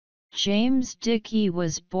James Dickey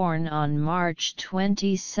was born on March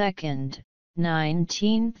 22,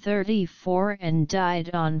 1934 and died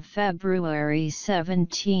on February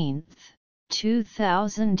 17,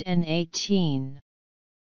 2018.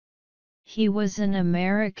 He was an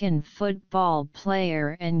American football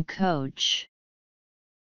player and coach.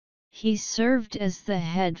 He served as the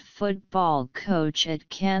head football coach at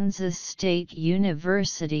Kansas State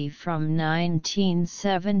University from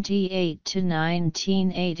 1978 to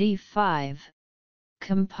 1985,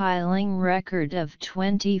 compiling record of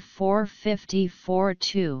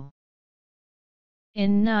 24-54-2.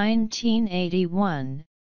 In 1981,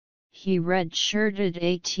 he redshirted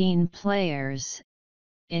 18 players,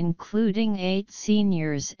 including 8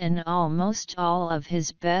 seniors and almost all of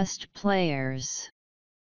his best players.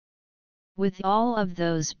 With all of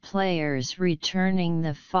those players returning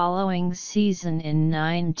the following season in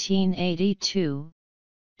 1982,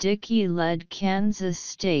 Dickey led Kansas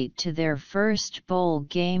State to their first bowl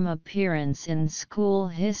game appearance in school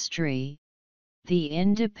history, the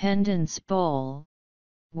Independence Bowl,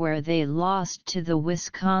 where they lost to the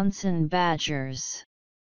Wisconsin Badgers.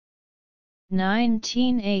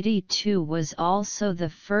 1982 was also the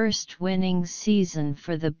first winning season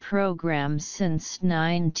for the program since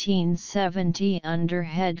 1970 under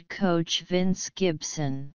head coach Vince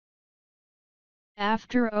Gibson.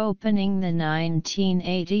 After opening the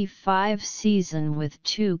 1985 season with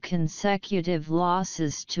 2 consecutive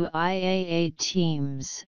losses to IAA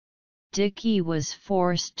teams, Dickey was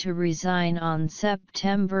forced to resign on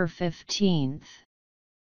September 15.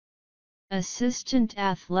 Assistant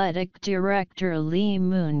Athletic Director Lee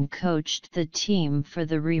Moon coached the team for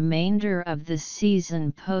the remainder of the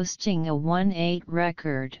season, posting a 1-8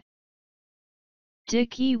 record.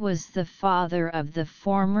 Dickey was the father of the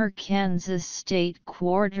former Kansas State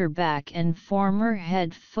quarterback and former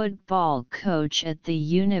head football coach at the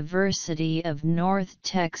University of North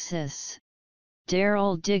Texas,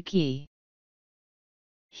 Darrell Dickey.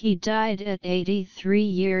 He died at 83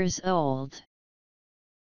 years old.